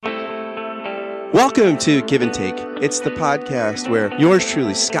Welcome to Give and Take. It's the podcast where yours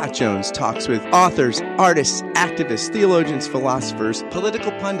truly, Scott Jones, talks with authors, artists, activists, theologians, philosophers,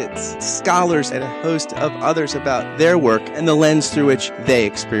 political pundits, scholars, and a host of others about their work and the lens through which they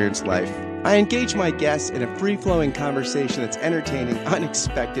experience life. I engage my guests in a free-flowing conversation that's entertaining,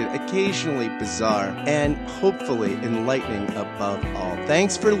 unexpected, occasionally bizarre, and hopefully enlightening above all.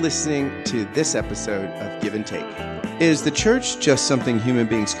 Thanks for listening to this episode of Give and Take. Is the church just something human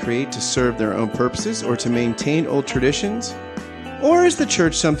beings create to serve their own purposes or to maintain old traditions? Or is the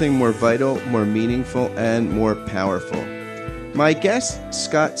church something more vital, more meaningful, and more powerful? My guest,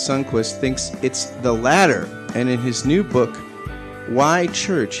 Scott Sundquist, thinks it's the latter, and in his new book, Why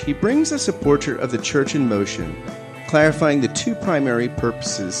Church, he brings us a portrait of the church in motion, clarifying the two primary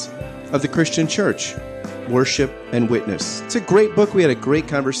purposes of the Christian church, worship and witness. It's a great book. We had a great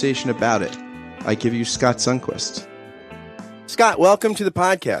conversation about it. I give you Scott Sundquist. Scott, welcome to the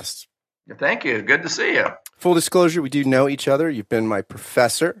podcast. Thank you. Good to see you. Full disclosure, we do know each other. You've been my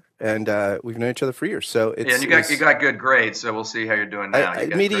professor, and we've known each other for years. So it's, and you got good grades, so we'll see how you're doing now.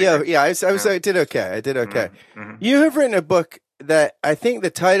 Mediocre. Yeah, I did okay. Mm-hmm. You have written a book that I think the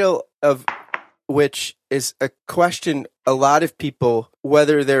title of which is a question a lot of people,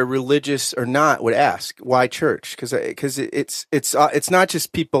 whether they're religious or not, would ask: why church? Because it's not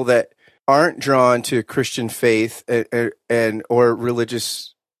just people that aren't drawn to Christian faith and or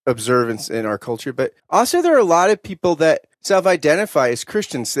religious observance in our culture, but also there are a lot of people that self-identify as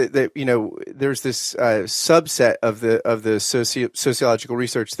Christians. That you know, there's this subset of the sociological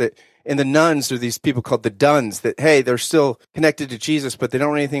research that in the nuns are these people called the duns. That hey, they're still connected to Jesus, but they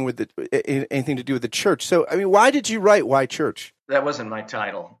don't have anything to do with the church. So I mean, why did you write Why Church? That wasn't my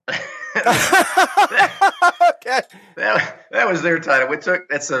title. Okay. That was their title.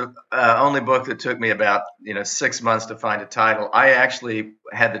 That's the only book that took me about 6 months to find a title. I actually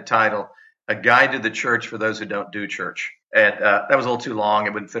had the title "A Guide to the Church for Those Who Don't Do Church," and that was a little too long.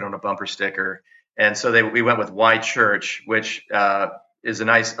 It wouldn't fit on a bumper sticker, and so we went with "Why Church," which is a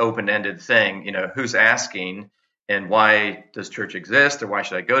nice open-ended thing. Who's asking? And why does church exist, or why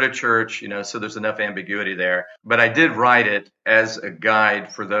should I go to church? So there's enough ambiguity there. But I did write it as a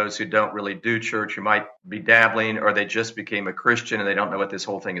guide for those who don't really do church, who might be dabbling, or they just became a Christian and they don't know what this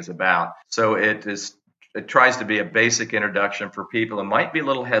whole thing is about. So it tries to be a basic introduction for people who might be a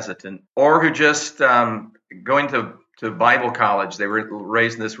little hesitant, or who just going to Bible college. They were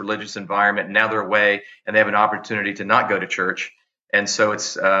raised in this religious environment, and now they're away and they have an opportunity to not go to church. And so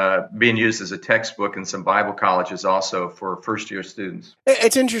it's being used as a textbook in some Bible colleges also for first-year students.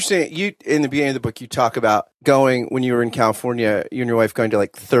 It's interesting. You, in the beginning of the book, you talk about going, when you were in California, you and your wife going to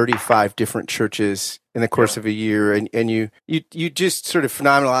like 35 different churches in the course of a year. And you just sort of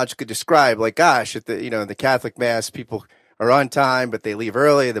phenomenologically describe, like, gosh, at the Catholic Mass, people are on time, but they leave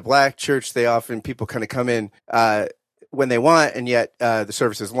early. The Black church, people kind of come in when they want, and yet the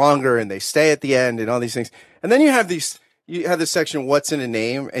service is longer and they stay at the end and all these things. And then you have this section, What's in a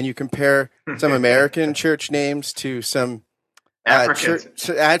Name, and you compare some American church names to some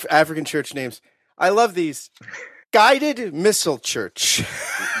African church names. I love these. Guided Missile Church.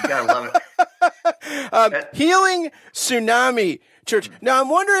 You gotta love it. Healing Tsunami Church. Now, I'm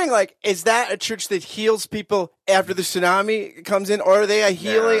wondering, is that a church that heals people after the tsunami comes in, or are they a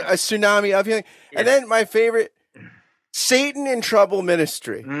tsunami of healing? Yeah. And then my favorite, Satan in Trouble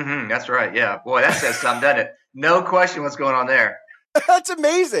Ministry. Mm-hmm, that's right. Yeah. Boy, that says something, doesn't it? No question what's going on there. That's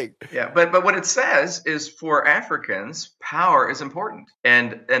amazing. Yeah, but what it says is for Africans, power is important.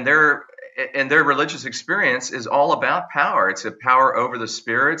 And their religious experience is all about power. It's a power over the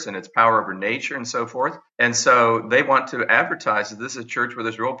spirits, and it's power over nature and so forth. And so they want to advertise that this is a church where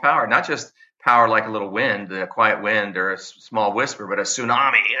there's real power, not just power like a little wind, a quiet wind or a small whisper, but a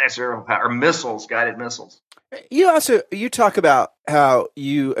tsunami. That's real power. Or missiles, guided missiles. You talk about how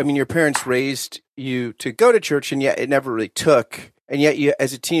your parents raised you to go to church, and yet it never really took. And yet you,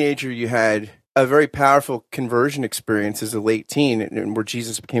 as a teenager, you had a very powerful conversion experience as a late teen, and where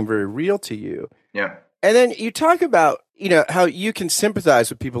Jesus became very real to you. Yeah. And then you talk about, how you can sympathize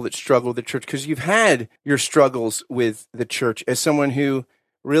with people that struggle with the church, because you've had your struggles with the church as someone who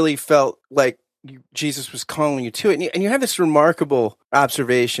really felt like Jesus was calling you to it. And you have this remarkable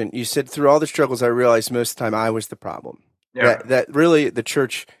observation. You said, through all the struggles, I realized most of the time I was the problem. Yeah. That really the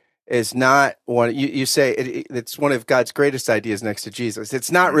church is not one. You say it's one of God's greatest ideas next to Jesus.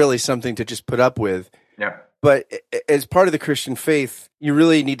 It's not really something to just put up with. Yeah. But as part of the Christian faith, you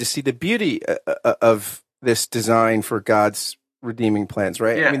really need to see the beauty of this design for God's redeeming plans,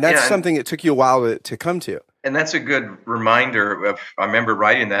 right? Yeah, that's something that took you a while to come to. And that's a good reminder of, I remember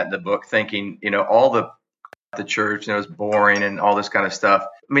writing that in the book thinking, all the the church, and it was boring and all this kind of stuff.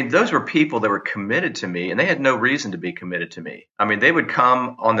 I mean, those were people that were committed to me, and they had no reason to be committed to me. I mean, they would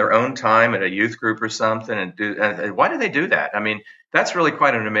come on their own time at a youth group or something and do. And why do they do that? I mean, that's really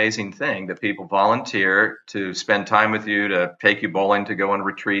quite an amazing thing that people volunteer to spend time with you, to take you bowling, to go on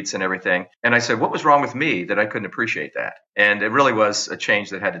retreats and everything. And I said, what was wrong with me that I couldn't appreciate that? And it really was a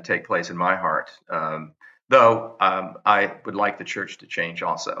change that had to take place in my heart. Though I would like the church to change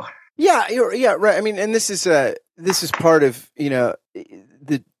also. Yeah, right. I mean, and this is part of,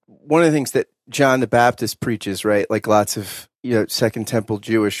 the one of the things that John the Baptist preaches, right? Like lots of, Second Temple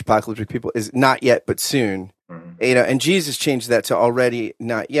Jewish apocalyptic people, is not yet, but soon. Mm-hmm. And Jesus changed that to already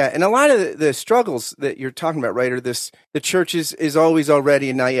not yet. And a lot of the struggles that you're talking about, right, are the church is always already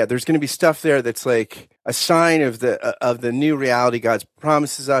and not yet. There's going to be stuff there that's like a sign of the new reality God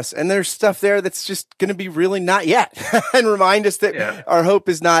promises us, and there's stuff there that's just going to be really not yet, and remind us that our hope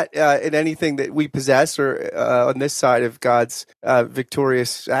is not in anything that we possess or on this side of God's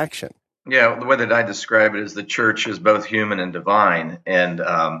victorious action. Yeah, the way that I describe it is the church is both human and divine, and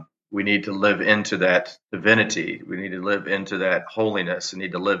we need to live into that divinity. We need to live into that holiness. We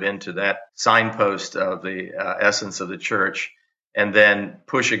need to live into that signpost of the essence of the church, and then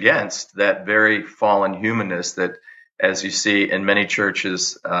push against that very fallen humanness that, as you see in many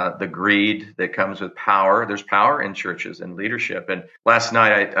churches, the greed that comes with power. There's power in churches and leadership. And last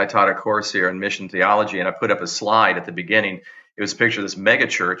night I taught a course here in mission theology, and I put up a slide at the beginning. It was a picture of this mega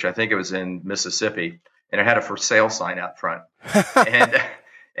church. I think it was in Mississippi, and it had a for sale sign out front.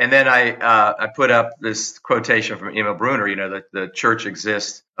 And then I put up this quotation from Emil Brunner, that the church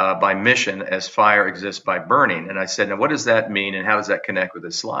exists by mission as fire exists by burning. And I said, now what does that mean, and how does that connect with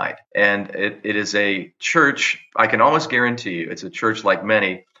this slide? And it is a church, I can almost guarantee you, it's a church like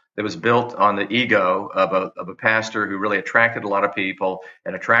many that was built on the ego of a pastor who really attracted a lot of people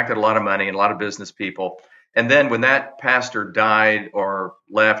and attracted a lot of money and a lot of business people. And then when that pastor died or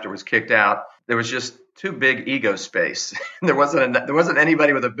left or was kicked out, there was just too big ego space. There wasn't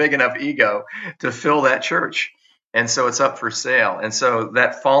anybody with a big enough ego to fill that church. And so it's up for sale. And so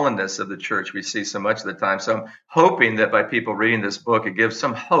that fallenness of the church we see so much of the time. So I'm hoping that by people reading this book, it gives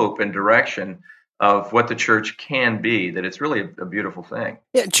some hope and direction of what the church can be, that it's really a beautiful thing.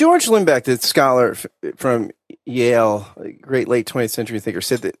 Yeah, George Lindbeck, the scholar from Yale, a great late 20th century thinker,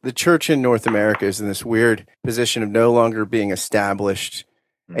 said that the church in North America is in this weird position of no longer being established,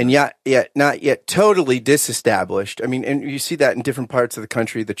 and yet not yet totally disestablished. I mean, and you see that in different parts of the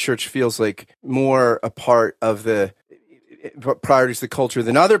country. The church feels like more a part of the priorities of the culture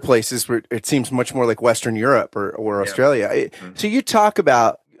than other places where it seems much more like Western Europe or Australia. So you talk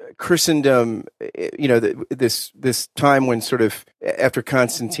about Christendom, this time when sort of after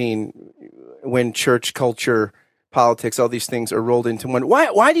Constantine, when church culture, politics, all these things are rolled into one.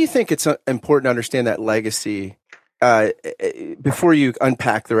 Why do you think it's important to understand that legacy before you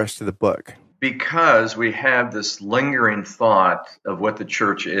unpack the rest of the book? Because we have this lingering thought of what the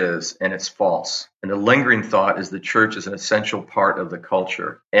church is, and it's false. And the lingering thought is the church is an essential part of the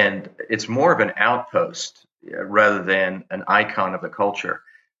culture, and it's more of an outpost rather than an icon of the culture.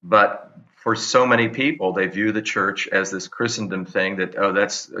 But for so many people, they view the church as this Christendom thing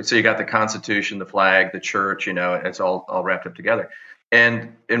so you got the Constitution, the flag, the church, it's all wrapped up together.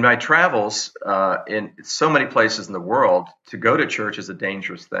 And in my travels, in so many places in the world, to go to church is a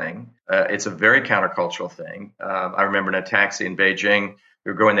dangerous thing. It's a very countercultural thing. I remember in a taxi in Beijing,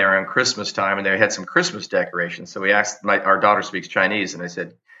 we were going there around Christmas time, and they had some Christmas decorations. So we asked, our daughter speaks Chinese, and I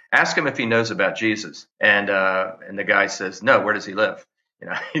said, ask him if he knows about Jesus. And the guy says, no, where does he live?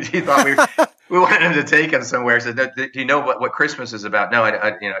 He thought we wanted him to take him somewhere. He said, do you know what Christmas is about? No,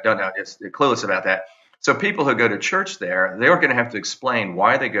 I don't know. Just clueless about that. So people who go to church there, they're going to have to explain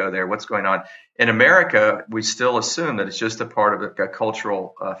why they go there, what's going on. In America, we still assume that it's just a part of a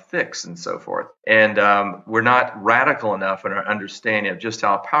cultural fix and so forth. And we're not radical enough in our understanding of just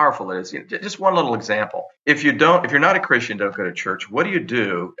how powerful it is. Just one little example. If you're not a Christian, don't go to church. What do you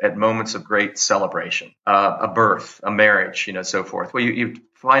do at moments of great celebration? A birth, a marriage, so forth. Well, you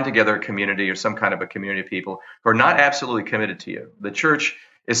find together a community or some kind of a community of people who are not absolutely committed to you. The church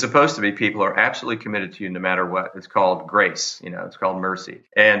is supposed to be people who are absolutely committed to you no matter what. It's called grace. It's called mercy.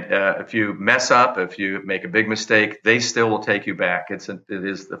 And if you mess up, if you make a big mistake, they still will take you back. It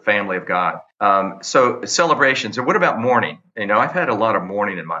is the family of God. So celebrations. And what about mourning? I've had a lot of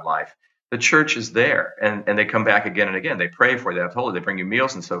mourning in my life. The church is there, and they come back again and again. They pray for you. They have holy. They bring you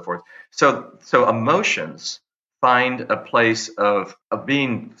meals and so forth. So emotions find a place of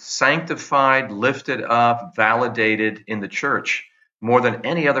being sanctified, lifted up, validated in the church more than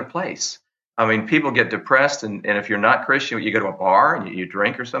any other place. I mean, people get depressed, and if you're not Christian, you go to a bar and you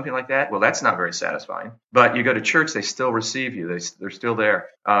drink or something like that. Well, that's not very satisfying. But you go to church, they still receive you. They're still there.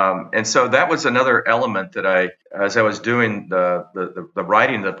 And so that was another element that as I was doing the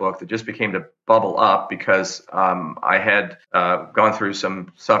writing of the book, that just became to bubble up because I had gone through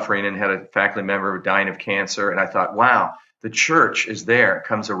some suffering and had a faculty member dying of cancer. And I thought, wow, the church is there. It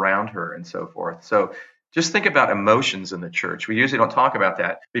comes around her and so forth. So just think about emotions in the church. We usually don't talk about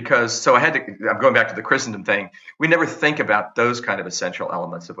that I'm going back to the Christendom thing. We never think about those kind of essential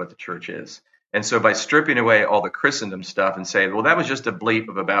elements of what the church is. And so by stripping away all the Christendom stuff and saying, well, that was just a bleep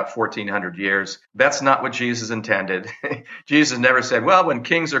of about 1400 years, that's not what Jesus intended. Jesus never said, well, when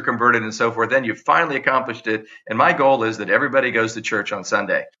kings are converted and so forth, then you finally accomplished it. And my goal is that everybody goes to church on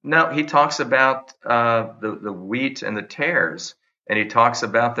Sunday. No, he talks about the wheat and the tares. And he talks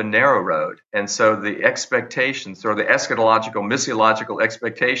about the narrow road. And so the expectations, or the eschatological, missiological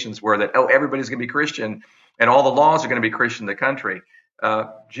expectations, were that, everybody's going to be Christian and all the laws are going to be Christian in the country.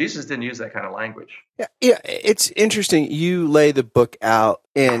 Jesus didn't use that kind of language. Yeah, it's interesting. You lay the book out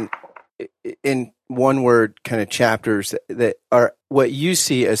in one word kind of chapters that are what you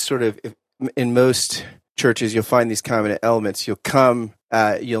see as sort of, in most churches, you'll find these common elements. You'll come,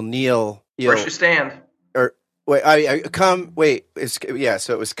 you'll kneel. First you stand. So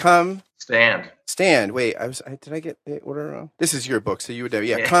it was come, stand. Wait, did I get the order wrong? This is your book, so you would know.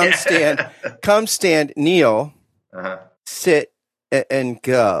 Yeah, come, stand, kneel, sit, and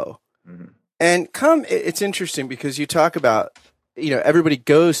go. Mm-hmm. And come, it's interesting because you talk about, everybody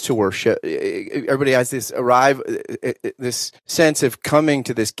goes to worship. Everybody has this sense of coming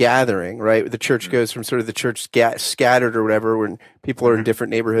to this gathering, right? The church goes from sort of the church scattered or whatever, when people are in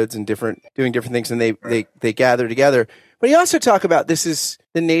different neighborhoods and doing different things, and they gather together. But you also talk about this is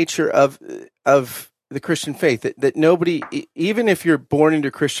the nature of the Christian faith, that nobody, even if you're born into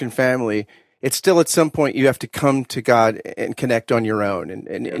a Christian family, it's still at some point you have to come to God and connect on your own,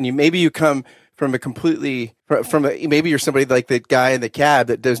 and maybe you come from maybe you're somebody like the guy in the cab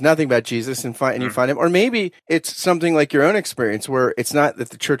that does nothing about Jesus and you find him, or maybe it's something like your own experience where it's not that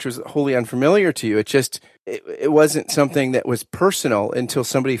the church was wholly unfamiliar to you. It just it wasn't something that was personal until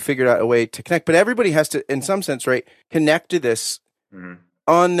somebody figured out a way to connect. But everybody has to, in some sense, right, connect to this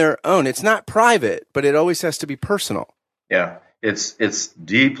on their own. It's not private, but it always has to be personal. Yeah, it's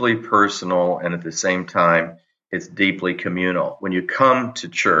deeply personal, and at the same time, it's deeply communal. When you come to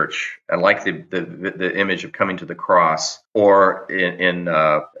church, I like the image of coming to the cross, or in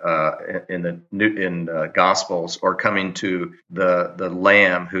Gospels, or coming to the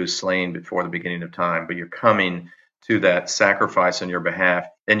Lamb who's slain before the beginning of time. But you're coming to that sacrifice on your behalf,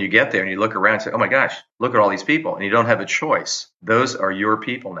 and you get there and you look around and say, "Oh my gosh, look at all these people!" And you don't have a choice. Those are your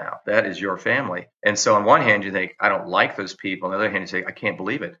people now. That is your family. And so, on one hand, you think, "I don't like those people." On the other hand, you say, "I can't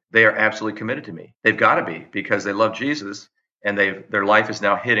believe it. They are absolutely committed to me. They've got to be, because they love Jesus, and their life is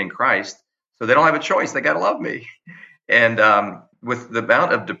now hid in Christ. So they don't have a choice. They got to love me." And with the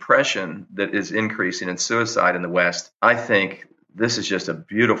amount of depression that is increasing and suicide in the West, I think this is just a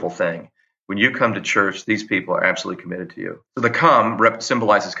beautiful thing. When you come to church, these people are absolutely committed to you. So the come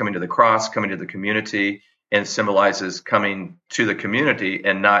symbolizes coming to the cross, coming to the community, and symbolizes coming to the community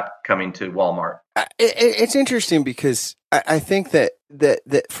and not coming to Walmart. It's interesting because I think that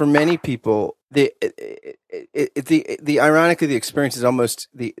for many people, the ironically, the experience is almost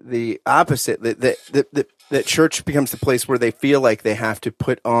the opposite. That church becomes the place where they feel like they have to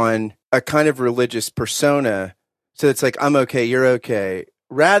put on a kind of religious persona. So it's like, I'm okay, you're okay,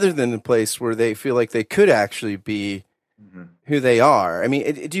 rather than the place where they feel like they could actually be who they are. I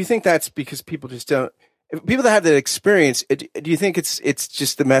mean, do you think that's because people just don't? People that have that experience, do you think it's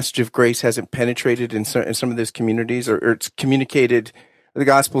just the message of grace hasn't penetrated in some of those communities, or it's communicated, the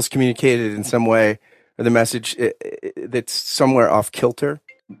gospel's communicated in some way, or the message that's somewhere off kilter?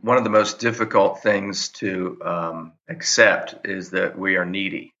 One of the most difficult things to accept is that we are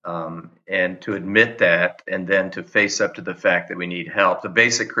needy, and to admit that, and then to face up to the fact that we need help. The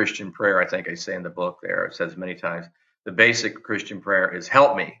basic Christian prayer, I think I say in the book there, it says many times, the basic Christian prayer is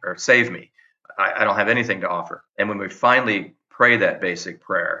help me or save me. I don't have anything to offer. And when we finally pray that basic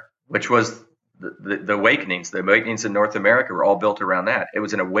prayer, which was the awakenings in North America were all built around that. It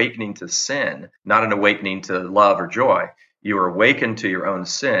was an awakening to sin, not an awakening to love or joy. You were awakened to your own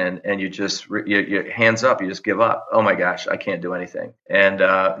sin, and you just, your hands up, you just give up. Oh my gosh, I can't do anything. And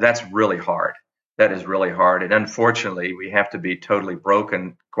that's really hard. That is really hard. And unfortunately, we have to be totally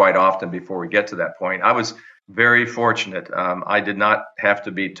broken quite often before we get to that point. I was very fortunate. I did not have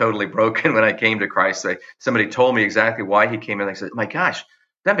to be totally broken when I came to Christ. Somebody told me exactly why he came in. I said, my gosh,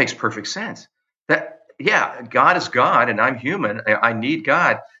 that makes perfect sense. God is God and I'm human. I need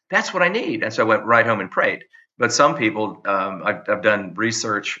God. That's what I need. And so I went right home and prayed. But some people, I've done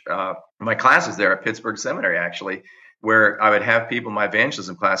research, my classes there at Pittsburgh Seminary, actually, where I would have people in my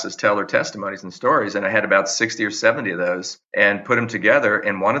evangelism classes tell their testimonies and stories. And I had about 60 or 70 of those and put them together.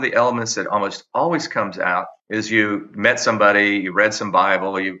 And one of the elements that almost always comes out is you met somebody, you read some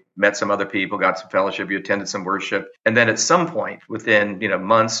Bible, you met some other people, got some fellowship, you attended some worship. And then at some point within,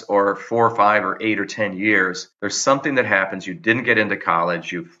 months or 4 or 5 or 8 or 10 years, there's something that happens. You didn't get into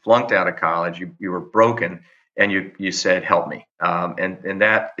college. You flunked out of college. You were broken. And you said, help me. And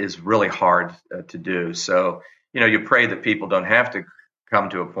that is really hard to do. So, you pray that people don't have to come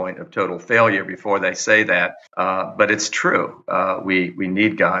to a point of total failure before they say that. But it's true. We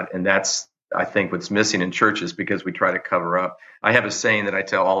need God. And that's, I think, what's missing in churches because we try to cover up. I have a saying that I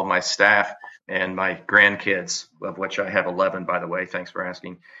tell all of my staff and my grandkids, of which I have 11, by the way. Thanks for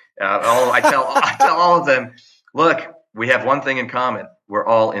asking. I tell all of them, look, we have one thing in common. We're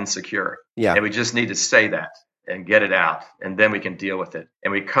all insecure. Yeah. And we just need to say that and get it out. And then we can deal with it.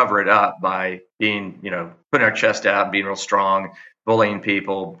 And we cover it up by being, putting our chest out and being real strong, bullying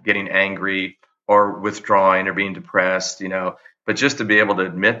people, getting angry or withdrawing or being depressed, But just to be able to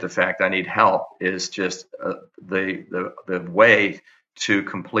admit the fact I need help is just the way to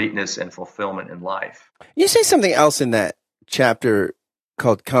completeness and fulfillment in life. You say something else in that chapter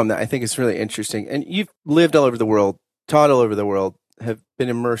called Come that I think is really interesting. And you've lived all over the world, taught all over the world, have been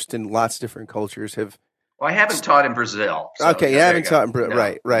immersed in lots of different cultures. Well, I haven't taught in Brazil. So okay, you haven't taught in Brazil.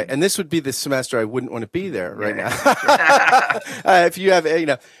 No. Right. And this would be the semester I wouldn't want to be there right now. If you have,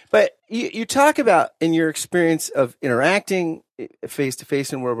 But you talk about in your experience of interacting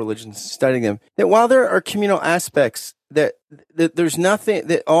face-to-face in world religions, studying them, that while there are communal aspects, that there's nothing,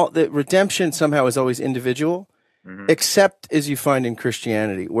 that redemption somehow is always individual, except as you find in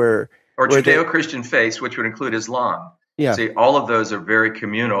Christianity, or Judeo-Christian faiths, which would include Islam. Yeah. See, all of those are very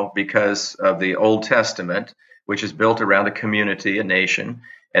communal because of the Old Testament, which is built around a community, a nation,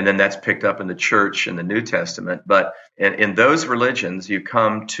 and then that's picked up in the church in the New Testament. But in those religions, you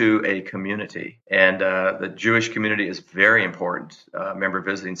come to a community, and the Jewish community is very important. I remember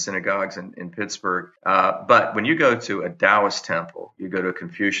visiting synagogues in Pittsburgh. But when you go to a Taoist temple, you go to a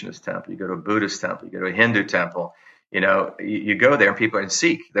Confucianist temple, you go to a Buddhist temple, you go to a Hindu temple, you go there and people are in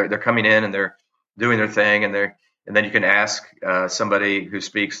Sikh. They're coming in and they're doing their thing, and then you can ask somebody who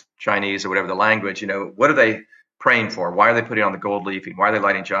speaks Chinese or whatever the language, what are they praying for? Why are they putting on the gold leafing? Why are they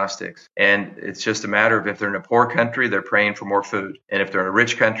lighting joss sticks? And it's just a matter of if they're in a poor country, they're praying for more food. And if they're in a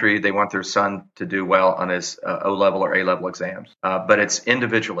rich country, they want their son to do well on his O-level or A-level exams. But it's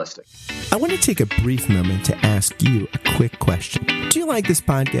individualistic. I want to take a brief moment to ask you a quick question. Do you like this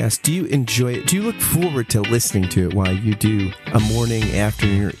podcast? Do you enjoy it? Do you look forward to listening to it while you do a morning,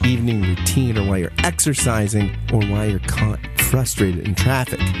 afternoon, or evening routine, or while you're exercising, or while you're caught frustrated in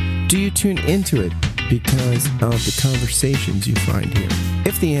traffic? Do you tune into it because of the conversations you find here?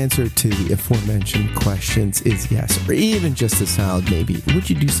 If the answer to the aforementioned questions is yes, or even just a solid maybe, would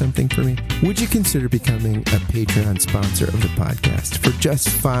you do something for me? Would you consider becoming a Patreon sponsor of the podcast for just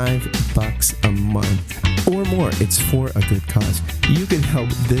 $5 a month or more? It's for a good cause. You can help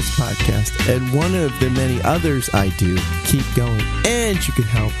this podcast and one of the many others I do keep going, and you can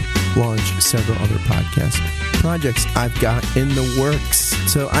help launch several other podcast projects I've got in the works.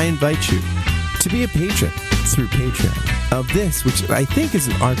 So I invite you to be a patron through Patreon of this, which I think is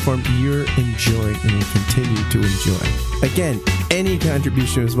an art form you're enjoying and will continue to enjoy. Again, any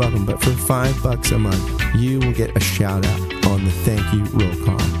contribution is welcome, but for $5 a month, you will get a shout out on the thank you roll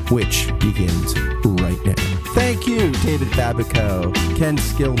call, which begins right now. Thank you, David Babico, Ken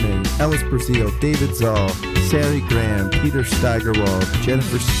Skillman, Ellis Brazil, David Zoll, Sari Graham, Peter Steigerwald,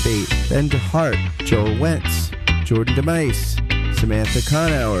 Jennifer Spate, Ben DeHart, Joel Wentz, Jordan DeMice, Samantha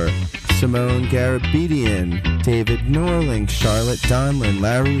Conauer, Simone Garabedian, David Norling, Charlotte Donlin,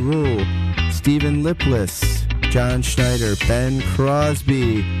 Larry Rule, Stephen Lipless, John Schneider, Ben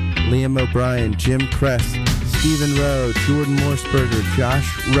Crosby, Liam O'Brien, Jim Kress, Stephen Rowe, Jordan Morseberger, Josh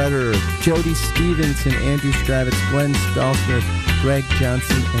Redder, Jody Stevenson, Andrew Stravitz, Glenn Stallsmith, Greg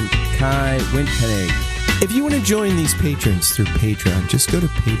Johnson, and Kai Wintpennig. If you want to join these patrons through Patreon, just go to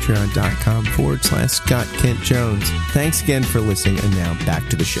patreon.com/Scott Kent Jones. Thanks again for listening, and now back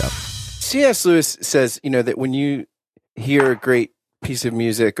to the show. C.S. Lewis says, that when you hear a great piece of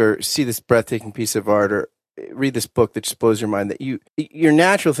music or see this breathtaking piece of art or read this book that just blows your mind, that your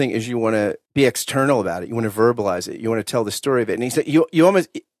natural thing is you want to be external about it. You want to verbalize it. You want to tell the story of it. And he said, you almost,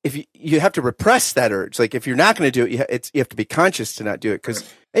 if you have to repress that urge, like if you're not going to do it, you have to be conscious to not do it. Cause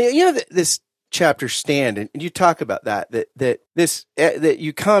this chapter, Stand, and you talk about that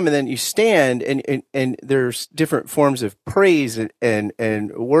you come and then you stand, and there's different forms of praise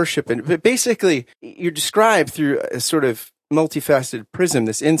and worship, but basically you describe through a sort of multifaceted prism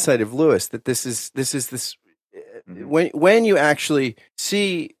this insight of Lewis, that this is when you actually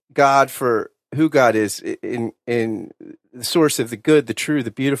see God for who God is in the source of the good, the true,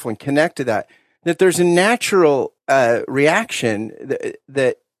 the beautiful, and connect to that there's a natural reaction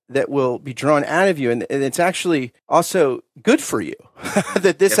that will be drawn out of you, and it's actually also good for you.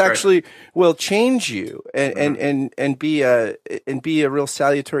 That this actually will change you and be a real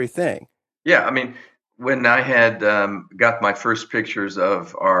salutary thing. Yeah, I mean, when I had got my first pictures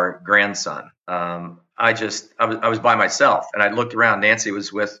of our grandson, I was by myself, and I looked around. Nancy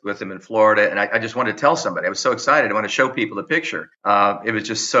was with him in Florida, and I just wanted to tell somebody. I was so excited. I want to show people the picture. It was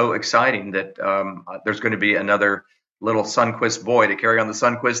just so exciting that there's going to be another little Sundquist boy to carry on the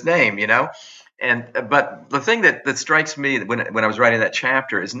Sundquist name, you know. But the thing that strikes me when I was writing that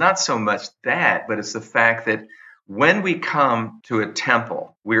chapter is not so much that, but it's the fact that when we come to a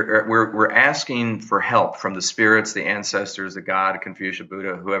temple, we're asking for help from the spirits, the ancestors, the God, Confucius,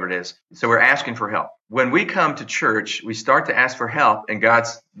 Buddha, whoever it is. So we're asking for help. When we come to church, we start to ask for help, and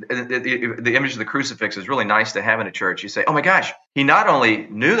the image of the crucifix is really nice to have in a church. You say, "Oh my gosh, he not only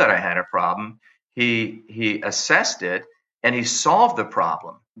knew that I had a problem, he assessed it, and he solved the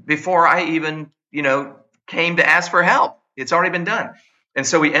problem before I even, came to ask for help. It's already been done." And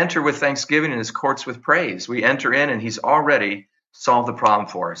so we enter with thanksgiving and his courts with praise. We enter in, and he's already solved the problem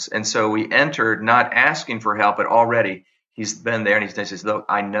for us. And so we enter not asking for help, but already he's been there, and he says, "Look,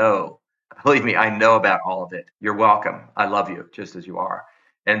 I know. Believe me, I know about all of it. You're welcome. I love you just as you are."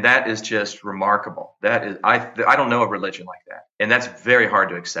 And that is just remarkable. That is, I don't know a religion like that. And that's very hard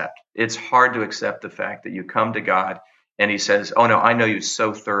to accept. It's hard to accept the fact that you come to God and he says, "Oh no, I know you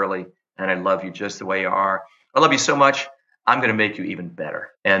so thoroughly, and I love you just the way you are. I love you so much, I'm going to make you even better."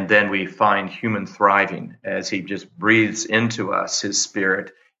 And then we find human thriving as he just breathes into us his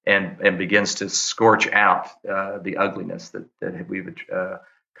spirit and begins to scorch out the ugliness that we've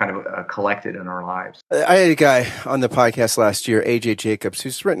kind of collected in our lives. I had a guy on the podcast last year, AJ Jacobs,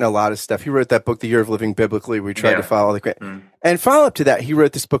 who's written a lot of stuff. He wrote that book, The Year of Living Biblically. We tried to follow and follow up to that. He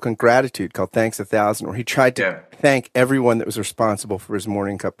wrote this book on gratitude called Thanks 1,000, where he tried to thank everyone that was responsible for his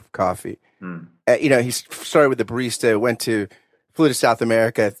morning cup of coffee. He started with the barista, flew to South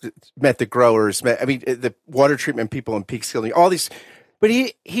America, met the growers, the water treatment people in Peekskill, all these. But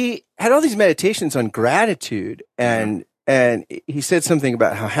he had all these meditations on gratitude, and he said something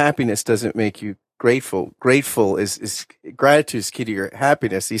about how happiness doesn't make you grateful. Gratitude is key to your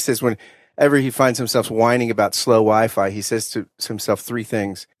happiness. He says whenever he finds himself whining about slow Wi-Fi, he says to himself three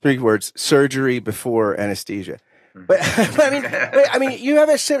words: surgery before anesthesia. But I mean, you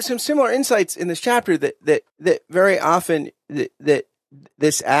have some similar insights in this chapter that very often that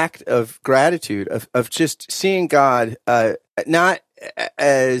this act of gratitude of just seeing God not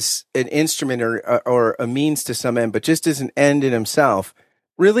as an instrument or a means to some end, but just as an end in himself,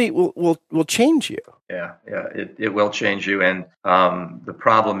 really will change you. Yeah, it will change you. And the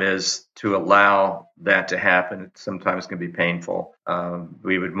problem is to allow that to happen. It sometimes can be painful.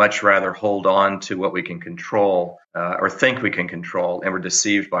 We would much rather hold on to what we can control or think we can control, and we're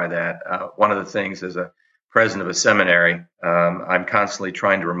deceived by that. One of the things as a president of a seminary, I'm constantly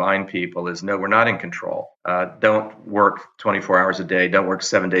trying to remind people is, no, we're not in control. Don't work 24 hours a day. Don't work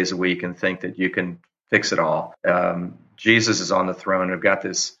 7 days a week and think that you can fix it all. Jesus is on the throne. I've got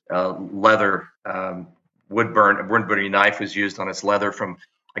this leather wood burning knife was used on its leather from,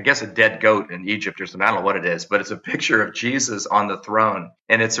 I guess, a dead goat in Egypt or something. I don't know what it is, but it's a picture of Jesus on the throne.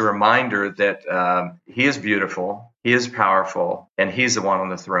 And it's a reminder that he is beautiful, he is powerful, and he's the one on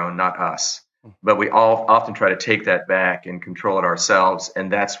the throne, not us. But we all often try to take that back and control it ourselves,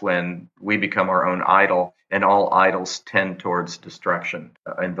 and that's when we become our own idol, and all idols tend towards destruction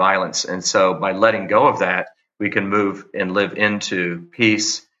and violence. And so by letting go of that, we can move and live into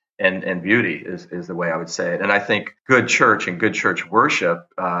peace and beauty is the way I would say it. And I think good church and good church worship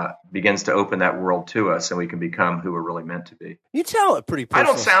begins to open that world to us, and we can become who we're really meant to be. You tell a pretty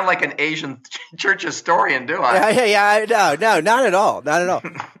personal... I don't sound like an Asian church historian, do I? No, not at all. Not at all.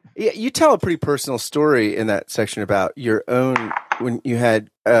 You tell a pretty personal story in that section about your own, when you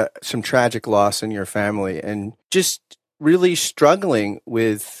had some tragic loss in your family and just really struggling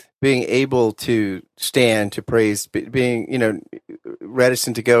with being able to stand, to praise, being,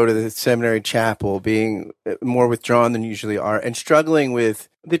 reticent to go to the seminary chapel, being more withdrawn than usually are, and struggling with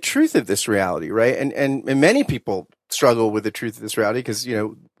the truth of this reality, right? And many people struggle with the truth of this reality because,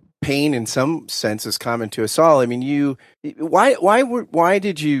 pain in some sense is common to us all. I mean, why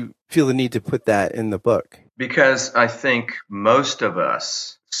did you feel the need to put that in the book? Because I think most of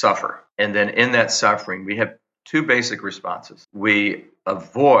us suffer. And then in that suffering, we have two basic responses. We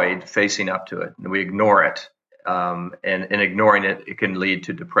avoid facing up to it and we ignore it. And in ignoring it, it can lead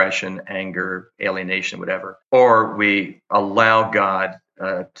to depression, anger, alienation, whatever. Or we allow God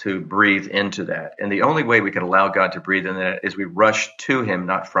to breathe into that. And the only way we can allow God to breathe in that is we rush to him,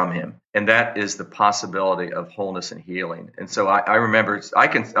 not from him. And that is the possibility of wholeness and healing. And so I remember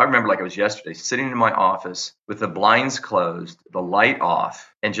like it was yesterday, sitting in my office with the blinds closed, the light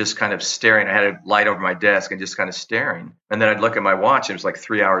off, and just kind of staring. I had a light over my desk and just kind of staring. And then I'd look at my watch, and it was like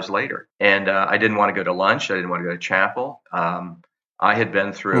 3 hours later. And I didn't want to go to lunch. I didn't want to go to chapel. I had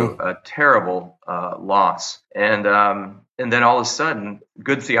been through a terrible loss. And then all of a sudden,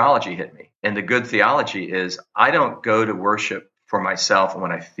 good theology hit me. And the good theology is I don't go to worship for myself and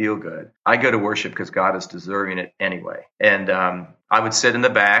when I feel good. I go to worship because God is deserving it anyway. And I would sit in the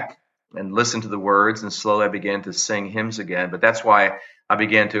back and listen to the words, and slowly I began to sing hymns again. But that's why I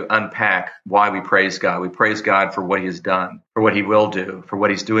began to unpack why we praise God. We praise God for what he has done, for what he will do, for what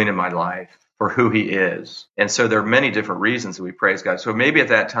he's doing in my life, for who he is. And so there are many different reasons that we praise God. So maybe at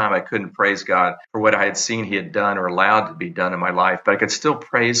that time I couldn't praise God for what I had seen he had done or allowed to be done in my life, but I could still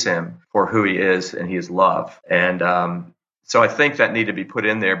praise him for who he is and he is love. And so I think that needed to be put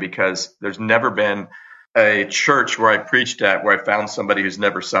in there because there's never been a church where I preached at where I found somebody who's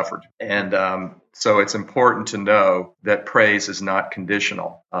never suffered. And so it's important to know that praise is not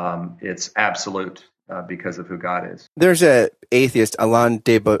conditional. It's absolute. Because of who God is. There's an atheist, Alain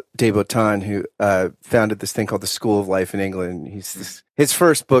de Botton, who founded this thing called the School of Life in England. His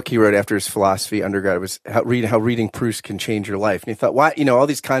first book he wrote after his philosophy undergrad was how reading Proust can change your life. And he thought, why, all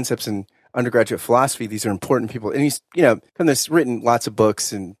these concepts in undergraduate philosophy, these are important people. And he's, written lots of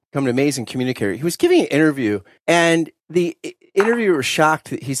books and become an amazing communicator. He was giving an interview, and the interviewer was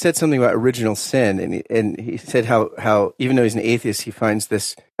shocked that he said something about original sin. And he said how even though he's an atheist, he finds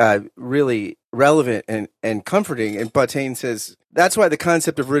this really relevant and comforting. And Botton says, that's why the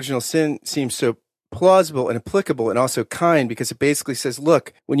concept of original sin seems so plausible and applicable and also kind, because it basically says,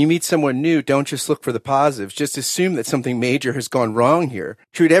 look, when you meet someone new, don't just look for the positives. Just assume that something major has gone wrong here.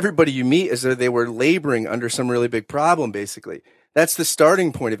 Treat everybody you meet as though they were laboring under some really big problem, basically. That's the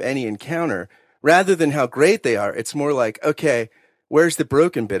starting point of any encounter. Rather than how great they are, it's more like, okay, where's the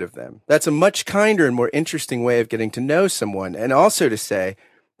broken bit of them? That's a much kinder and more interesting way of getting to know someone. And also to say,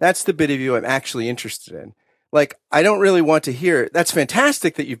 that's the bit of you I'm actually interested in. Like, I don't really want to hear, that's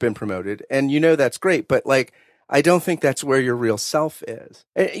fantastic that you've been promoted, and that's great, but like, I don't think that's where your real self is.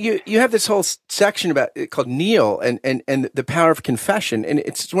 And you have this whole section about it called Kneel and the power of confession. And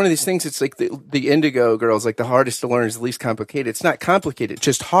it's one of these things, it's like the Indigo Girls, like the hardest to learn is the least complicated. It's not complicated, it's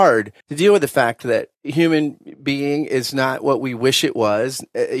just hard to deal with the fact that human being is not what we wish it was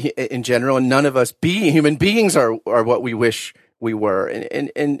in general, and none of us human beings are what we wish we were.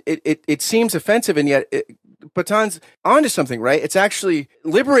 And it seems offensive, and yet Botton's onto something, right? It's actually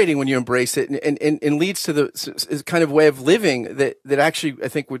liberating when you embrace it and leads to the kind of way of living that actually I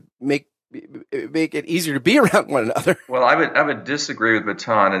think would make it easier to be around one another. Well, I would disagree with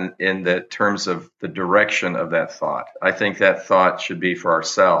Botton in the terms of the direction of that thought. I think that thought should be for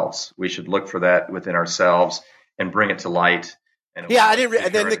ourselves. We should look for that within ourselves and bring it to light. Yeah, I didn't.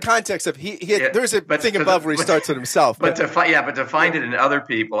 And then the context of there's a thing above where he starts with himself. But to find it in other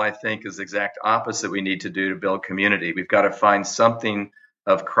people, I think is the exact opposite we need to do to build community. We've got to find something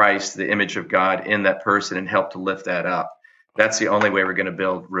of Christ, the image of God, in that person and help to lift that up. That's the only way we're going to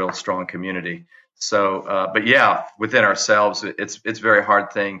build real strong community. So, but yeah, within ourselves, it's a very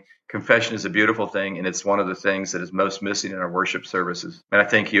hard thing. Confession is a beautiful thing, and it's one of the things that is most missing in our worship services. And I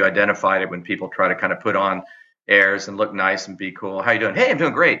think you identified it when people try to kind of put on airs and look nice and be cool. How you doing? Hey, I'm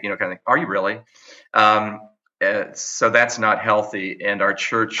doing great. Kind of thing. Are you really? So that's not healthy. And our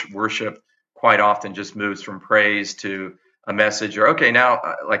church worship quite often just moves from praise to a message, or okay, now,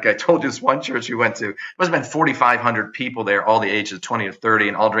 like I told you, this one church we went to, it must have been 4,500 people there, all the ages 20 to 30,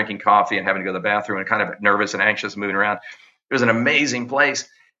 and all drinking coffee and having to go to the bathroom and kind of nervous and anxious, moving around. It was an amazing place.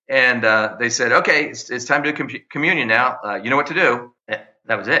 And they said, okay, it's time to do communion now. You know what to do.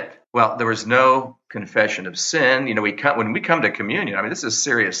 That was it. Well, there was no confession of sin. When we come to communion, I mean, this is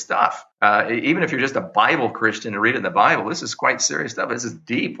serious stuff. Even if you're just a Bible Christian and reading the Bible, this is quite serious stuff. This is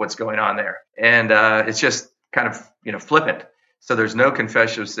deep what's going on there. And it's just kind of flippant. So there's no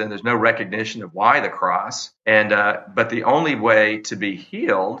confession of sin. There's no recognition of why the cross. And but the only way to be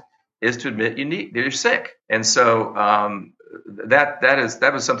healed is to admit you're sick. And so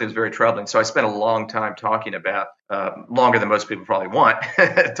that was something that's very troubling. So I spent a long time talking about, longer than most people probably want,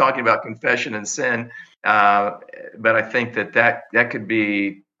 talking about confession and sin. But I think that could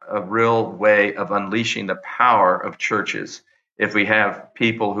be a real way of unleashing the power of churches if we have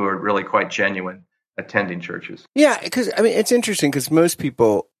people who are really quite genuine attending churches. Yeah, because I mean, it's interesting because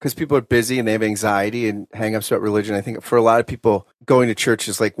people are busy and they have anxiety and hang-ups about religion. I think for a lot of people, going to church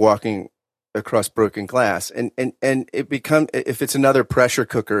is like walking across broken glass, and it become, if it's another pressure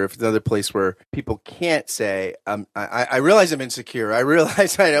cooker, if it's another place where people can't say, I realize I'm insecure, I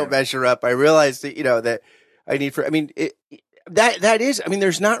realize I don't measure up, I realize that that I need for. I mean, that is. I mean,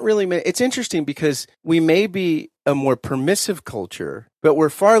 there's not really. It's interesting because we may be a more permissive culture, but we're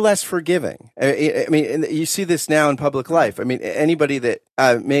far less forgiving. I mean, and you see this now in public life. I mean, anybody that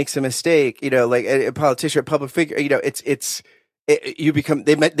makes a mistake, like a politician, a public figure, you become,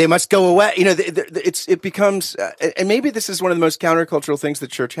 they must go away. It becomes, and maybe this is one of the most countercultural things the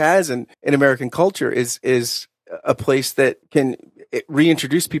church has in American culture is a place that can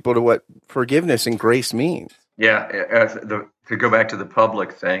reintroduce people to what forgiveness and grace means. Yeah, to go back to the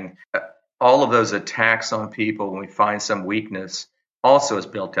public thing, all of those attacks on people when we find some weakness also is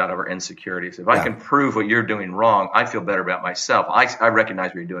built out of our insecurities. If I can prove what you're doing wrong, I feel better about myself. I recognize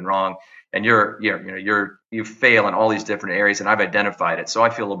what you're doing wrong, and you fail in all these different areas, and I've identified it. So I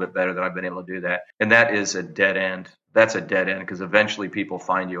feel a little bit better that I've been able to do that. And that is a dead end. That's a dead end because eventually people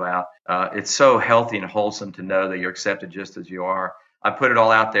find you out. It's so healthy and wholesome to know that you're accepted just as you are. I put it all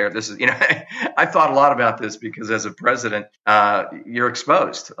out there. This is, I thought a lot about this because as a president, you're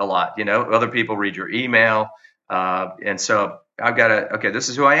exposed a lot. Other people read your email. And so I've got to, okay, this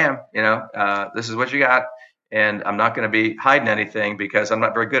is who I am. This is what you got. And I'm not going to be hiding anything because I'm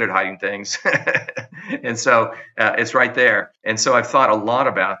not very good at hiding things. And so it's right there. And so I've thought a lot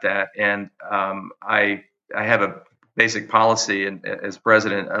about that. And I have a basic policy as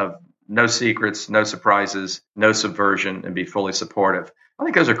president of no secrets, no surprises, no subversion, and be fully supportive. I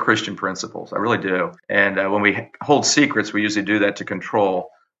think those are Christian principles. I really do. And when we hold secrets, we usually do that to control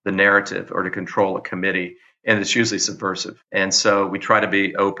the narrative or to control a committee. And it's usually subversive. And so we try to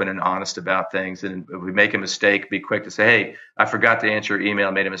be open and honest about things. And if we make a mistake, be quick to say, hey, I forgot to answer your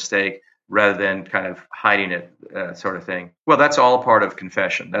email, made a mistake, rather than kind of hiding it sort of thing. Well, that's all part of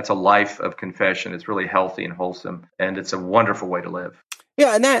confession. That's a life of confession. It's really healthy and wholesome. And it's a wonderful way to live.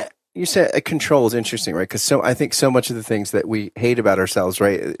 Yeah, and that you said control is interesting, right? Because I think so much of the things that we hate about ourselves,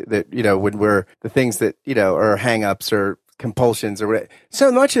 right? That, when we're the things that, are hang-ups or compulsions or whatever,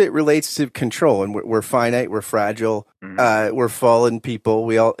 so much of it relates to control. And we're finite, we're fragile, we're fallen people.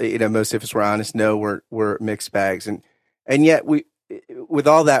 We all, most of us, we're honest, know we're mixed bags. And yet with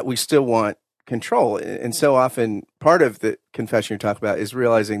all that, we still want control. And so often part of the confession you're talking about is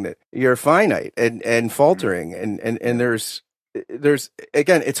realizing that you're finite and faltering. And there's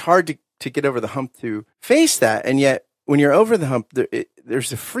again, it's hard to get over the hump to face that. And yet when you're over the hump,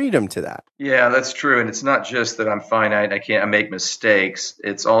 there's a freedom to that. Yeah, that's true. And it's not just that I'm finite, I make mistakes.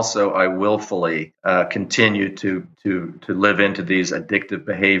 It's also I willfully continue to live into these addictive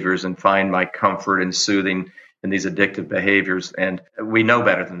behaviors and find my comfort and soothing in these addictive behaviors. And we know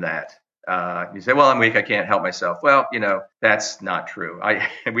better than that. You say, well, I'm weak, I can't help myself. Well, that's not true.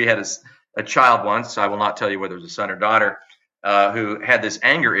 We had a child once, I will not tell you whether it was a son or daughter, who had this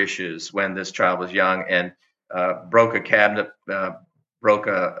anger issues when this child was young and broke a cabinet, broke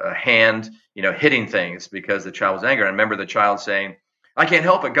a hand, hitting things because the child was angry. I remember the child saying, I can't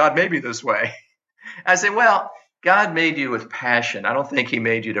help it. God made me this way. I said, well, God made you with passion. I don't think he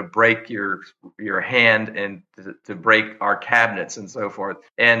made you to break your hand and to break our cabinets and so forth.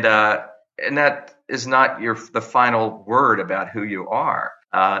 And that is not the final word about who you are.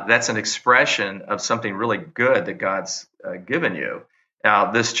 That's an expression of something really good that God's given you.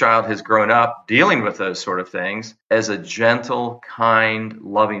 Now, this child has grown up dealing with those sort of things as a gentle, kind,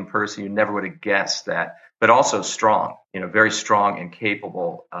 loving person. You never would have guessed that, but also strong, very strong and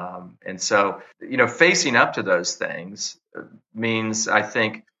capable. And so, facing up to those things means, I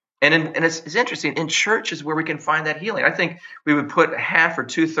think, and it's interesting, in church is where we can find that healing. I think we would put half or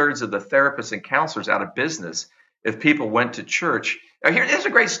 2/3 of the therapists and counselors out of business if people went to church. Here's a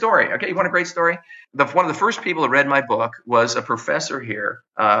great story. Okay, you want a great story? One of the first people who read my book was a professor here,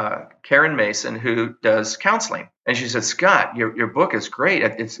 Karen Mason, who does counseling. And she said, Scott, your book is great.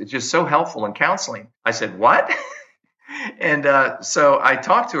 It's just so helpful in counseling. I said, what? And so I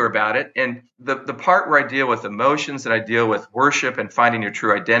talked to her about it. And the part where I deal with emotions and I deal with worship and finding your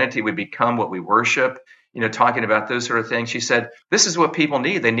true identity, we become what we worship, talking about those sort of things. She said, this is what people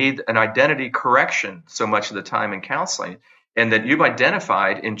need. They need an identity correction so much of the time in counseling. And that you've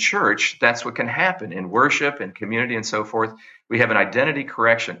identified in church, that's what can happen in worship and community and so forth. We have an identity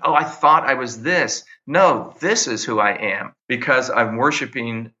correction. Oh, I thought I was this. No, this is who I am because I'm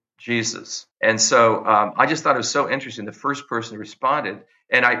worshiping Jesus. And so I just thought it was so interesting. The first person who responded,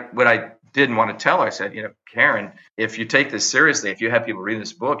 And what I didn't want to tell her, I said, Karen, if you take this seriously, if you have people reading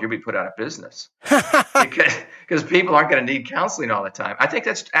this book, you'll be put out of business because people aren't going to need counseling all the time. I think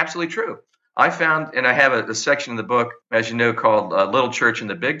that's absolutely true. I found, and I have a section in the book, as you know, called Little Church and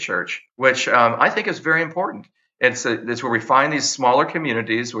the Big Church, which I think is very important. It's where we find these smaller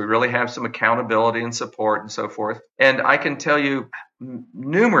communities. We really have some accountability and support and so forth. And I can tell you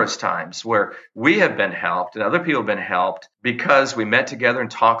numerous times where we have been helped and other people have been helped because we met together and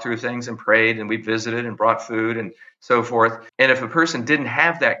talked through things and prayed and we visited and brought food and so forth. And if a person didn't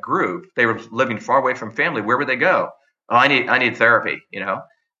have that group, they were living far away from family, where would they go? Oh, I need therapy,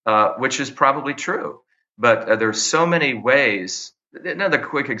 which is probably true. But there's so many ways. Another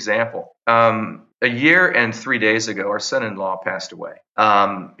quick example. A year and 3 days ago, our son-in-law passed away.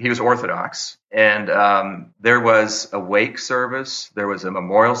 He was Orthodox, and there was a wake service. There was a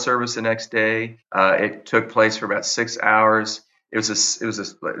memorial service the next day. It took place for about 6 hours. It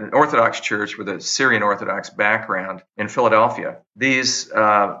was an Orthodox church with a Syrian Orthodox background in Philadelphia. These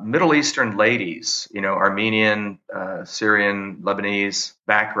Middle Eastern ladies, Armenian, Syrian, Lebanese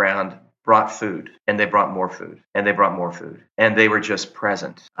background, brought food, and they brought more food, and they brought more food, and they were just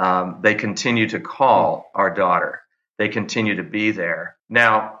present. They continue to call our daughter. They continue to be there.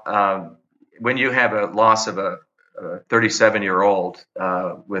 Now, when you have a loss of a 37-year-old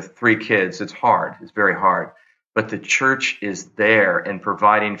with 3 kids, it's hard. It's very hard. But the church is there and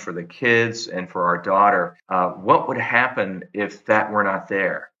providing for the kids and for our daughter. What would happen if that were not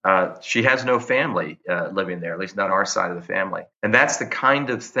there? She has no family living there, at least not our side of the family. And that's the kind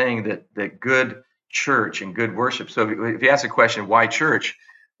of thing that good church and good worship. So if you ask the question, why church?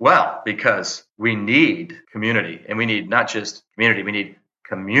 Well, because we need community, and we need not just community, we need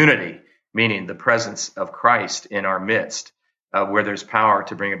community, meaning the presence of Christ in our midst, where there's power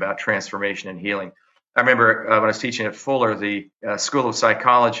to bring about transformation and healing. I remember when I was teaching at Fuller, the School of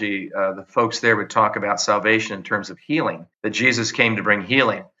Psychology, the folks there would talk about salvation in terms of healing, that Jesus came to bring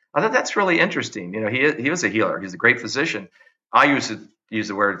healing. I thought that's really interesting. He was a healer. He's a great physician. I used to use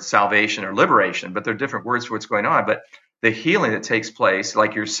the word salvation or liberation, but there are different words for what's going on. But the healing that takes place,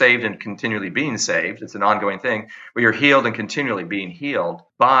 like you're saved and continually being saved, it's an ongoing thing, but you're healed and continually being healed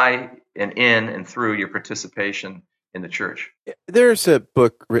by and in and through your participation in the church. There's a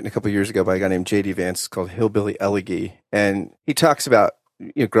book written a couple of years ago by a guy named J.D. Vance called Hillbilly Elegy, and he talks about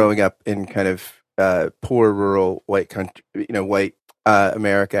growing up in kind of poor rural white country, white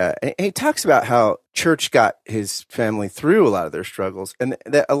America, and he talks about how church got his family through a lot of their struggles, and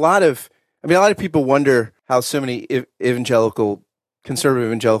that a lot of people wonder how so many conservative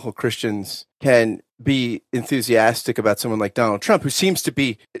evangelical Christians can be enthusiastic about someone like Donald Trump, who seems to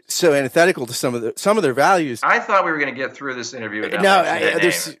be so antithetical to some of their values. I thought we were going to get through this interview without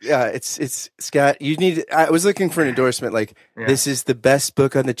it's Scott. You need. I was looking for an endorsement. This is the best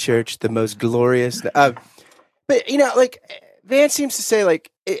book on the church, the most glorious. But Vance seems to say,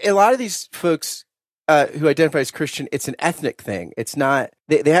 a lot of these folks who identify as Christian, it's an ethnic thing. It's not.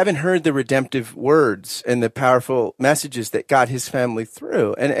 They haven't heard the redemptive words and the powerful messages that got his family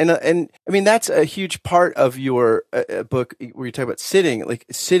through. And I mean, that's a huge part of your book where you talk about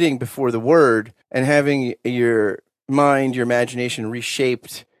sitting before the Word and having your mind, your imagination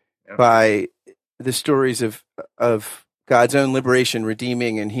reshaped by the stories of God's own liberation,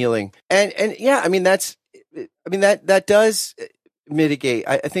 redeeming, and healing. And that does mitigate.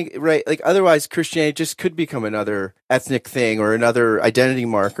 I think, right? Otherwise, Christianity just could become another ethnic thing or another identity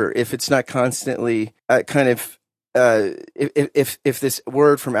marker if it's not constantly if this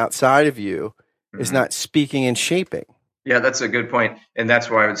word from outside of you is not speaking and shaping. Yeah, that's a good point, and that's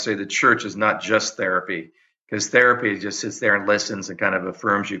why I would say the church is not just therapy, because therapy just sits there and listens and kind of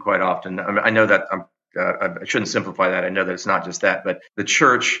affirms you quite often. I know that I shouldn't simplify that. I know that it's not just that, but the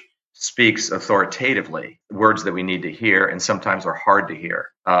church speaks authoritatively, words that we need to hear and sometimes are hard to hear.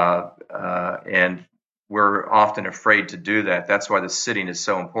 And we're often afraid to do that. That's why the sitting is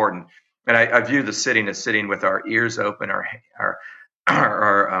so important. And I view the sitting as sitting with our ears open, our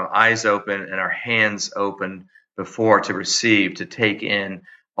eyes open, and our hands open before to receive, to take in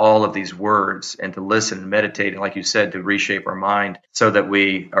all of these words and to listen and meditate. And like you said, to reshape our mind so that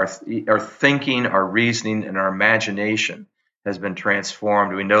our thinking, our reasoning, and our imagination has been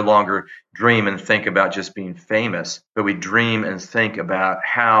transformed. We no longer dream and think about just being famous, but we dream and think about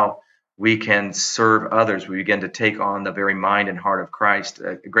how we can serve others. We begin to take on the very mind and heart of Christ.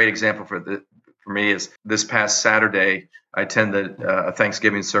 A great example for me is this past Saturday, I attended a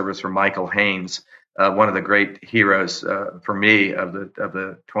Thanksgiving service for Michael Haynes, one of the great heroes for me of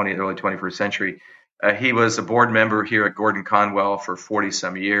the early 21st century. He was a board member here at Gordon Conwell for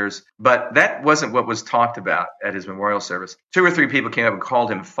 40-some years. But that wasn't what was talked about at his memorial service. 2 or 3 people came up and called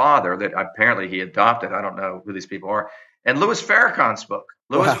him father that apparently he adopted. I don't know who these people are. And Louis Farrakhan spoke.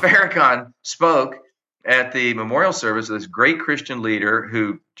 Louis Farrakhan spoke at the memorial service of this great Christian leader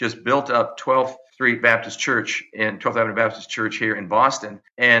who just built up 12th Avenue Baptist Church here in Boston,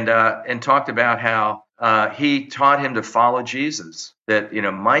 and talked about how he taught him to follow Jesus. That,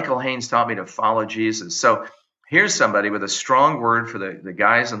 Michael Haynes taught me to follow Jesus. So here's somebody with a strong word for the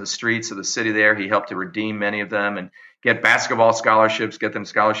guys on the streets of the city there. He helped to redeem many of them and get basketball scholarships, get them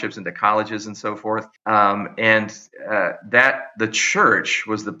scholarships into colleges and so forth. That the church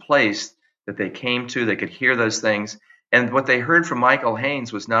was the place that they came to. They could hear those things. And what they heard from Michael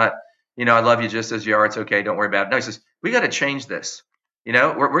Haynes was not, I love you just as you are. It's okay. Don't worry about it. No, he says, we got to change this.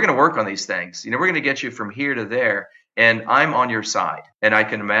 We're going to work on these things. We're going to get you from here to there. And I'm on your side. And I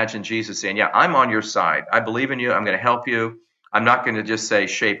can imagine Jesus saying, yeah, I'm on your side. I believe in you. I'm going to help you. I'm not going to just say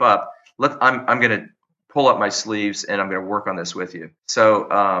shape up. I'm going to pull up my sleeves and I'm going to work on this with you.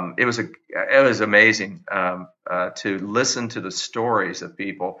 So it was amazing to listen to the stories of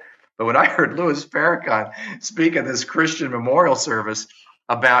people. But when I heard Louis Farrakhan speak at this Christian memorial service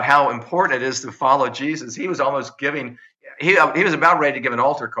about how important it is to follow Jesus, he was almost giving. He was about ready to give an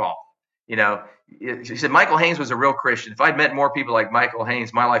altar call. He said Michael Haynes was a real Christian. If I'd met more people like Michael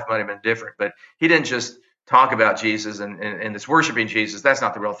Haynes, my life might have been different. But he didn't just talk about Jesus and this worshiping Jesus. That's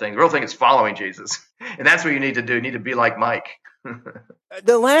not the real thing. The real thing is following Jesus. And that's what you need to do. You need to be like Mike.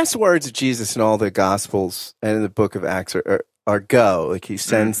 The last words of Jesus in all the Gospels and in the book of Acts are go. Like he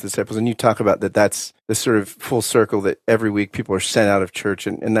sends the disciples, and you talk about that's the sort of full circle that every week people are sent out of church.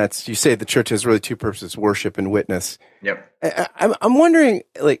 And that's, you say the church has really 2 purposes, worship and witness. Yep. I'm wondering,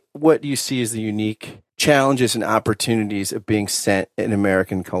 what do you see as the unique challenges and opportunities of being sent in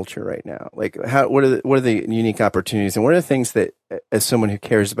American culture right now? What are the unique opportunities, and what are the things that, as someone who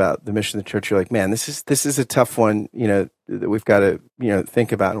cares about the mission of the church, you're like, man, this is a tough one, that we've got to,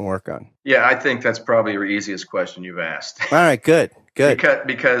 think about and work on? Yeah, I think that's probably your easiest question you've asked. All right, good.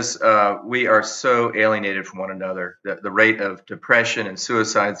 Because we are so alienated from one another. The rate of depression and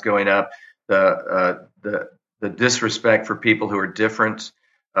suicides going up, the disrespect for people who are different,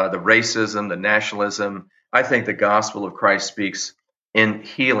 the racism, the nationalism. I think the gospel of Christ speaks in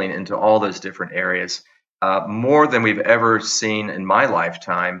healing into all those different areas. More than we've ever seen in my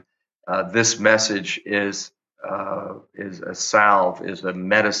lifetime, this message is a salve, is a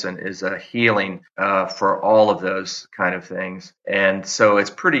medicine, is a healing for all of those kind of things. And so it's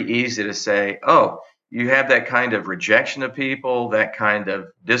pretty easy to say, oh, you have that kind of rejection of people, that kind of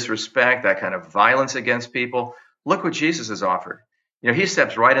disrespect, that kind of violence against people. Look what Jesus has offered. He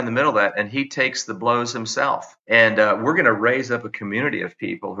steps right in the middle of that, and he takes the blows himself. And we're going to raise up a community of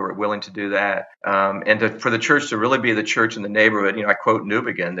people who are willing to do that. For the church to really be the church in the neighborhood, I quote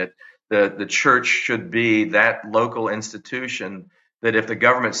Newbegin, that the church should be that local institution that if the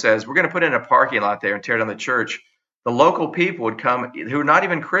government says, we're going to put in a parking lot there and tear down the church, the local people would come who are not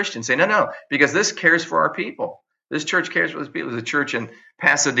even Christians, say, no, because this cares for our people. This church cares for those people. There's a church in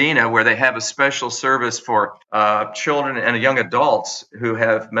Pasadena where they have a special service for children and young adults who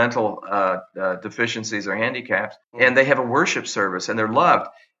have mental deficiencies or handicaps, and they have a worship service, and they're loved.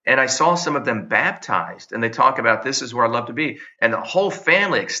 And I saw some of them baptized, and they talk about, this is where I love to be. And the whole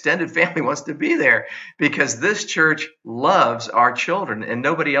family, extended family, wants to be there because this church loves our children, and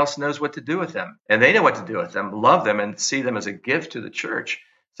nobody else knows what to do with them. And they know what to do with them, love them, and see them as a gift to the church.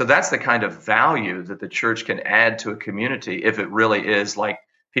 So that's the kind of value that the church can add to a community if it really is like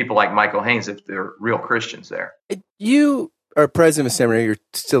people like Michael Haynes, if they're real Christians there. You are president of a seminary. You're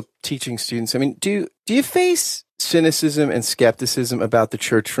still teaching students. I mean, do you face cynicism and skepticism about the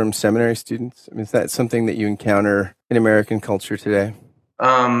church from seminary students? I mean, is that something that you encounter in American culture today?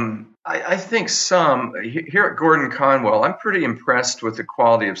 I think some. Here at Gordon Conwell, I'm pretty impressed with the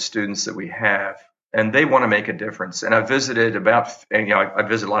quality of students that we have. And they want to make a difference. And I visited I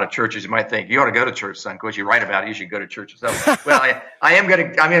visit a lot of churches. You might think, you ought to go to church, son. Because you write about it, you should go to church yourself. Well, I'm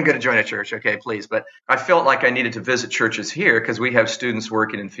going to join a church. Okay, please. But I felt like I needed to visit churches here because we have students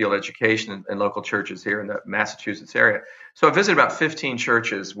working in field education in local churches here in the Massachusetts area. So I visited about 15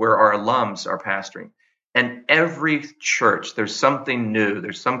 churches where our alums are pastoring. And every church, there's something new.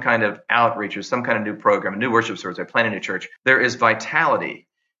 There's some kind of outreach or some kind of new program, a new worship service. I plan a new church. There is vitality.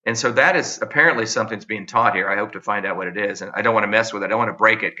 And so that is apparently something that's being taught here. I hope to find out what it is. And I don't want to mess with it. I don't want to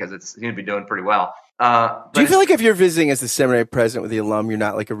break it because it seems to be doing pretty well. Do you feel like if you're visiting as the seminary president with the alum, you're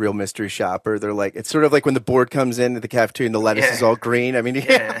not like a real mystery shopper? They're like, it's sort of like when the board comes in at the cafeteria and the lettuce is all green. I mean,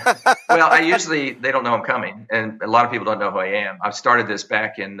 Well, they don't know I'm coming. And a lot of people don't know who I am. I started this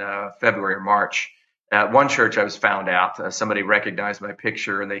back in February or March. At one church, I was found out. Somebody recognized my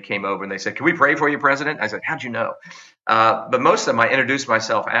picture, and they came over and they said, "Can we pray for you, President?" I said, "How'd you know?" But most of them, I introduced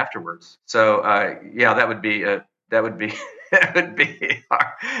myself afterwards. So yeah, that would be that would be hard.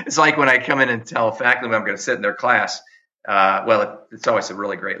 It's like when I come in and tell a faculty member I'm going to sit in their class. Well, it's always a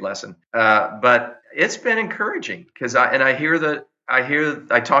really great lesson. But it's been encouraging because I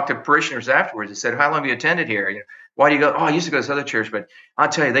talked to parishioners afterwards. They said, "How long have you attended here? Why do you go?" "Oh, I used to go to this other church, but I'll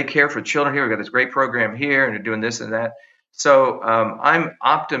tell you, they care for children here. We've got this great program here, and they're doing this and that." So I'm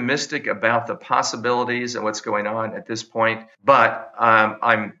optimistic about the possibilities and what's going on at this point, but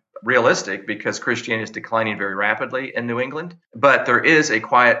I'm realistic because Christianity is declining very rapidly in New England. But there is a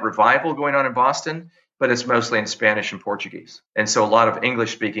quiet revival going on in Boston, but it's mostly in Spanish and Portuguese. And so a lot of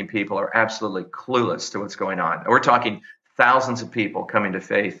English-speaking people are absolutely clueless to what's going on. We're talking thousands of people coming to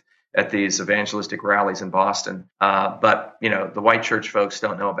faith at these evangelistic rallies in Boston. But, the white church folks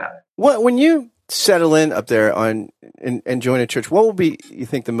don't know about it. When you settle in up there and join a church, what will be, you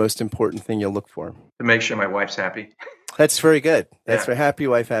think, the most important thing you'll look for? To make sure my wife's happy. That's very good. That's for happy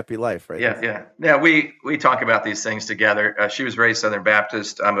wife, happy life, right? Yeah. We talk about these things together. She was raised Southern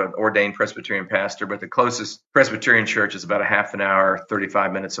Baptist. I'm an ordained Presbyterian pastor, but the closest Presbyterian church is about a half an hour,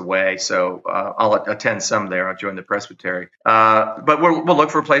 35 minutes away. So I'll attend some there. I'll join the presbytery. But we'll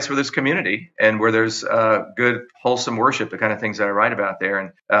look for a place where there's community and where there's good, wholesome worship, the kind of things that I write about there.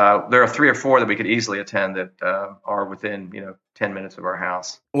 And there are 3 or 4 that we could easily attend that are within, 10 minutes of our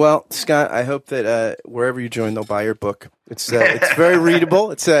house. Well, Scott, I hope that wherever you join, they'll buy your book. It's very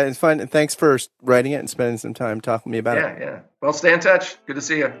readable. It's fun. And thanks for writing it and spending some time talking to me about it. Yeah. Well, stay in touch. Good to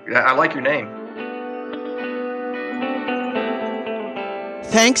see you. I like your name.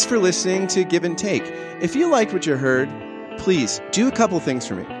 Thanks for listening to Give and Take. If you liked what you heard, please do a couple things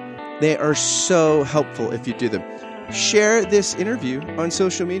for me. They are so helpful if you do them. Share this interview on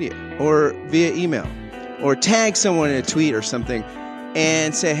social media or via email, or tag someone in a tweet or something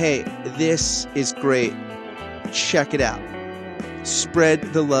and say, "Hey, this is great. Check it out." Spread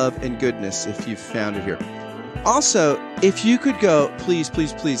the love and goodness if you've found it here. Also, if you could go, please,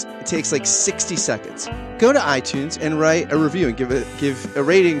 it takes like 60 seconds. Go to iTunes and write a review and give a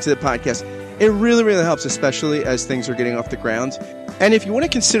rating to the podcast. It really, really helps, especially as things are getting off the ground. And if you want to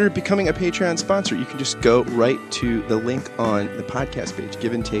consider becoming a Patreon sponsor, you can just go right to the link on the podcast page,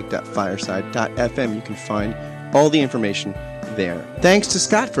 giveandtake.fireside.fm. You can find all the information there. Thanks to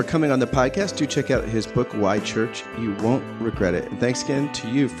Scott for coming on the podcast. Do check out his book, Why Church? You Won't Regret It. And thanks again to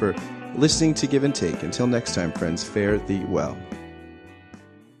you for listening to Give and Take. Until next time, friends, fare thee well.